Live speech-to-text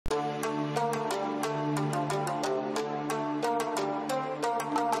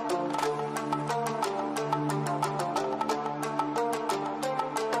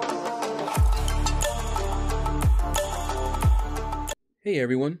Hey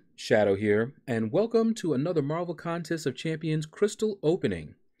everyone, Shaedow here, and welcome to another Marvel Contest of Champions crystal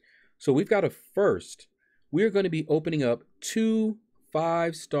opening. So we've got a first. We're going to be opening up 2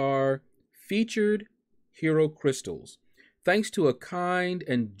 5-star featured hero crystals. Thanks to a kind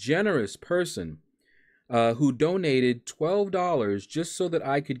and generous person who donated $12 just so that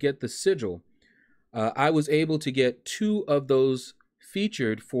I could get the sigil, I was able to get 2 of those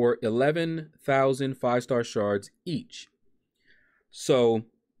featured for 11,000 5-star shards each. So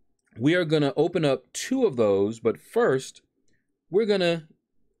we are going to open up 2 of those, but first we're going to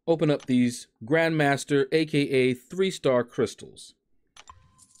open up these Grandmaster, aka 3-star crystals.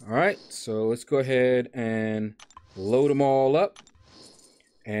 All right, so let's go ahead and load them all up.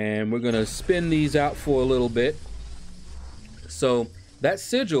 And we're going to spin these out for a little bit. So that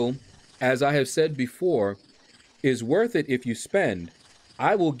sigil, as I have said before, is worth it if you spend.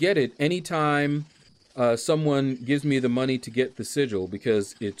 I will get it anytime someone gives me the money to get the sigil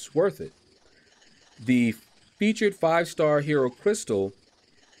because it's worth it. The featured 5-star hero crystal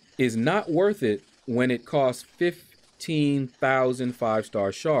is not worth it when it costs 15,000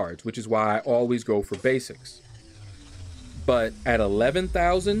 5-star shards, which is why I always go for basics. But at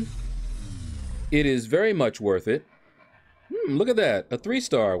 11,000, it is very much worth it. Look at that, a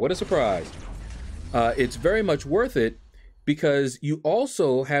 3-star, what a surprise. It's very much worth it because you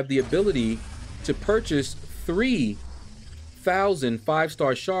also have the ability to purchase 3,000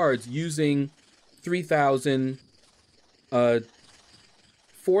 5-star shards using 3,000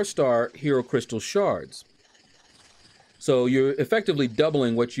 4-star hero crystal shards. So you're effectively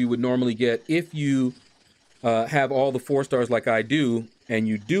doubling what you would normally get if you have all the 4 stars like I do and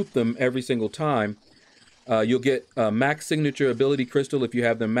you dupe them every single time. You'll get a max signature ability crystal if you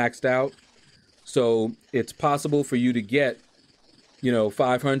have them maxed out. So it's possible for you to get,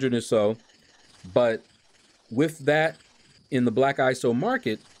 500 or so. But with that in the Black ISO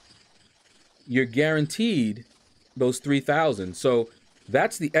market, you're guaranteed those 3,000. So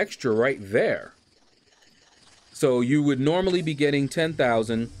that's the extra right there. So you would normally be getting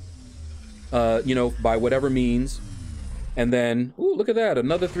 10,000, by whatever means. And then, ooh, look at that,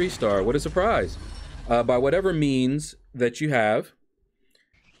 another 3-star. What a surprise. By whatever means that you have.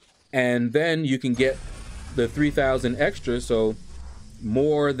 And then you can get the 3,000 extra, so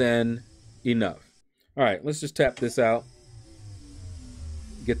more than enough. All right, let's just tap this out.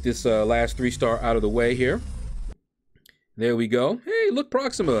 Get this last 3-star out of the way here. There we go. Hey, look,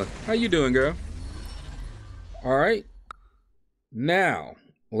 Proxima. How you doing, girl? All right. Now,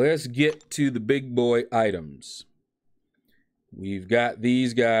 let's get to the big boy items. We've got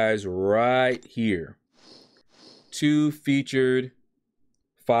these guys right here. 2 featured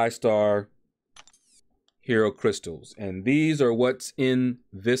 5-star hero crystals. And these are what's in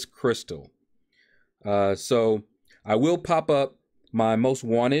this crystal. So I will pop up my most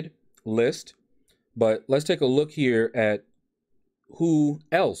wanted list, but let's take a look here at who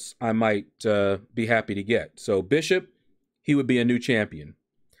else I might be happy to get. So Bishop, he would be a new champion.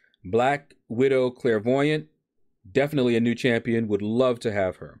 Black Widow Clairvoyant, definitely a new champion, would love to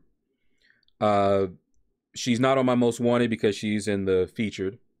have her. She's not on my most wanted because she's in the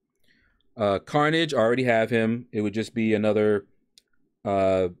featured. Carnage, I already have him. It would just be another,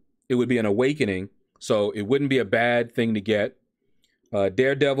 it would be an awakening. So it wouldn't be a bad thing to get.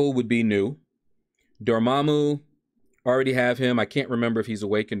 Daredevil would be new. Dormammu, already have him. I can't remember if he's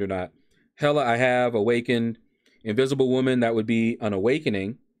awakened or not. Hela, I have awakened. Invisible Woman, that would be an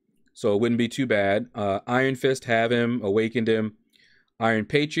awakening. So it wouldn't be too bad. Iron Fist, have him, awakened him. Iron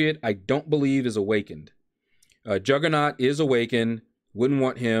Patriot, I don't believe is awakened. Juggernaut is awakened. Wouldn't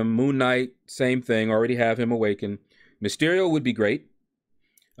want him. Moon Knight, same thing. Already have him awakened. Mysterio would be great.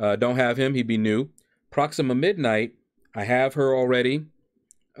 Don't have him. He'd be new. Proxima Midnight, I have her already.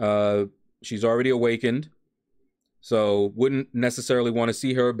 She's already awakened. So wouldn't necessarily want to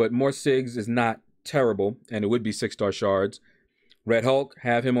see her, but more SIGs is not terrible, and it would be 6-star shards. Red Hulk,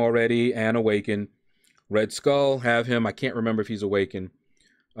 have him already and awakened. Red Skull, have him. I can't remember if he's awakened.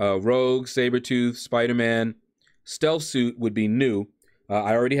 Rogue, Sabretooth, Spider-Man. Stealth Suit would be new.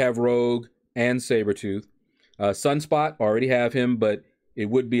 I already have Rogue and Sabretooth. Sunspot, already have him, but it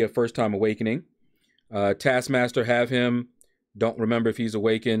would be a first-time awakening. Taskmaster, have him. Don't remember if he's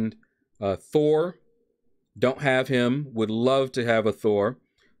awakened. Thor, don't have him. Would love to have a Thor.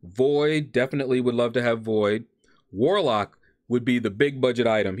 Void, definitely would love to have Void. Warlock would be the big budget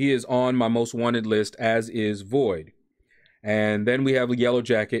item. He is on my most wanted list, as is Void. And then we have Yellow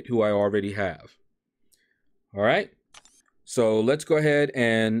Jacket, who I already have. All right. So let's go ahead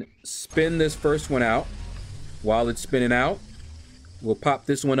and spin this first one out. While it's spinning out, we'll pop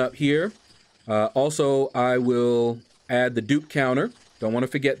this one up here. Also, I will add the dupe counter Don't want to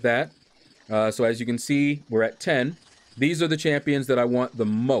forget that. So as you can see, we're at 10. These are the champions that I want the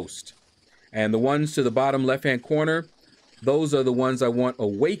most. And the ones to the bottom left-hand corner, those are the ones I want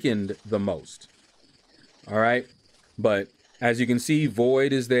awakened the most. All right. But as you can see,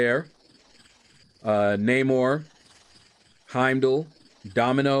 Void is there. Namor, Heimdall,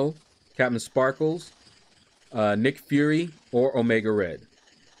 Domino, Captain Sparkles, Nick Fury, or Omega Red.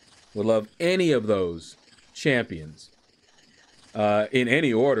 Would love any of those champions. In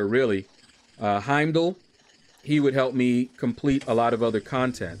any order, really. Heimdall, he would help me complete a lot of other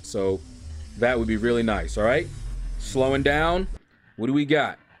content. So that would be really nice. All right. Slowing down. What do we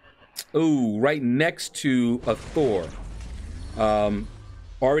got? Ooh, right next to a Thor.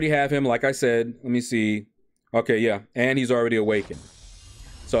 Already have him, like I said. Let me see. Okay, yeah. And he's already awakened.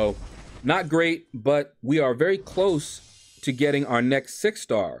 So, not great, but we are very close to getting our next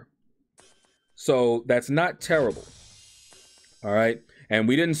 6-star. So, that's not terrible. All right. And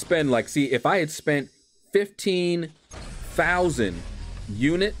we didn't spend, like, see, if I had spent 15,000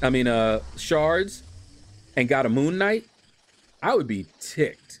 shards and got a Moon Knight, I would be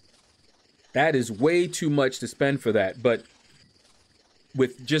ticked. That is way too much to spend for that. But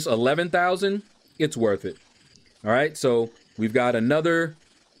with just 11,000, it's worth it. All right, so we've got another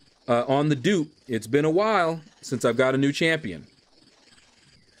on the dupe. It's been a while since I've got a new champion.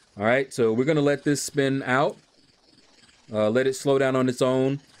 All right, so we're going to let this spin out. Let it slow down on its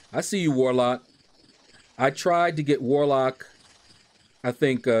own. I see you, Warlock. I tried to get Warlock, I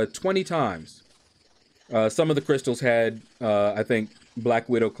think, 20 times. Some of the crystals had, I think, Black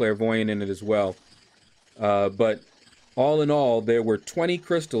Widow Clairvoyant in it as well. But all in all, there were 20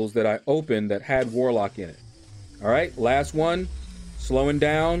 crystals that I opened that had Warlock in it. All right, last one. Slowing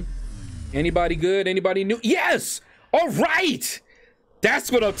down. Anybody good? Anybody new? Yes! All right!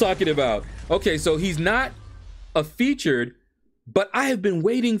 That's what I'm talking about. Okay, so he's not a featured, but I have been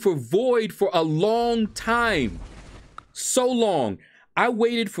waiting for Void for a long time. So long. I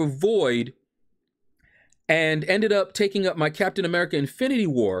waited for Void and ended up taking up my Captain America Infinity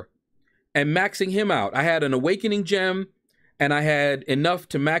War and maxing him out. I had an Awakening Gem, and I had enough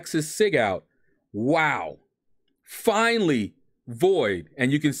to max his Sig out. Wow. Finally, Void.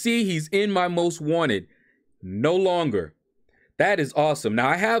 And you can see he's in my most wanted. No longer. That is awesome. Now,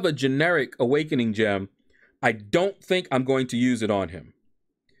 I have a generic Awakening Gem. I don't think I'm going to use it on him.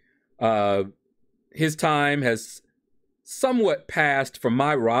 His time has somewhat passed from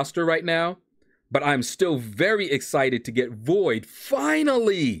my roster right now, but I'm still very excited to get Void,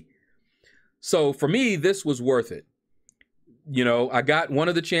 finally. So for me, this was worth it. You know, I got one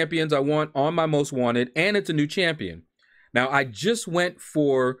of the champions I want on my most wanted, and it's a new champion. Now, I just went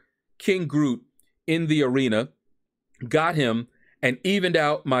for King Groot in the arena, got him, and evened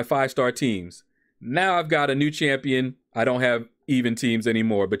out my 5-star teams. Now I've got a new champion. I don't have even teams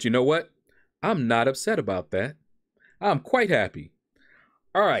anymore. But you know what? I'm not upset about that. I'm quite happy.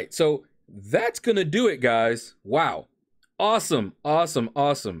 All right, so that's going to do it, guys. Wow. Awesome, awesome,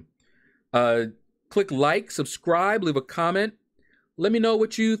 awesome. Click like, subscribe, leave a comment. Let me know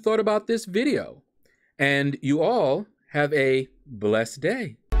what you thought about this video. And you all have a blessed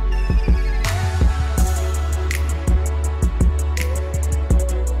day.